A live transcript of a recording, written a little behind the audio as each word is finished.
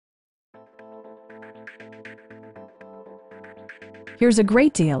Here's a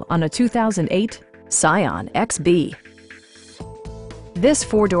great deal on a 2008 Scion XB. This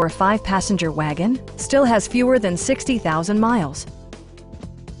four-door, five-passenger wagon still has fewer than 60,000 miles.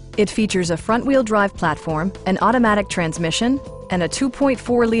 It features a front-wheel drive platform, an automatic transmission, and a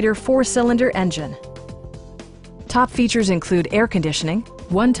 2.4-liter four-cylinder engine. Top features include air conditioning,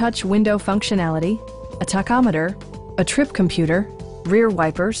 one-touch window functionality, a tachometer, a trip computer, rear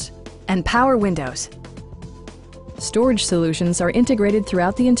wipers, and power windows. Storage solutions are integrated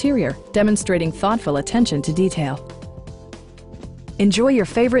throughout the interior, demonstrating thoughtful attention to detail. Enjoy your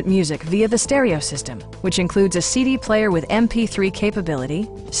favorite music via the stereo system, which includes a CD player with MP3 capability,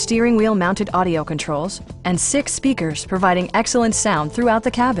 steering wheel mounted audio controls, and 6 speakers providing excellent sound throughout the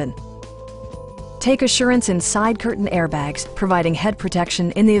cabin. Take assurance in side curtain airbags, providing head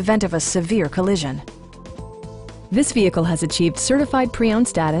protection in the event of a severe collision. This vehicle has achieved certified pre-owned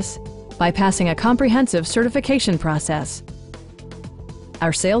status by passing a comprehensive certification process.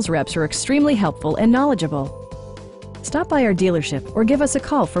 Our sales reps are extremely helpful and knowledgeable. Stop by our dealership or give us a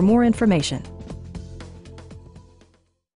call for more information.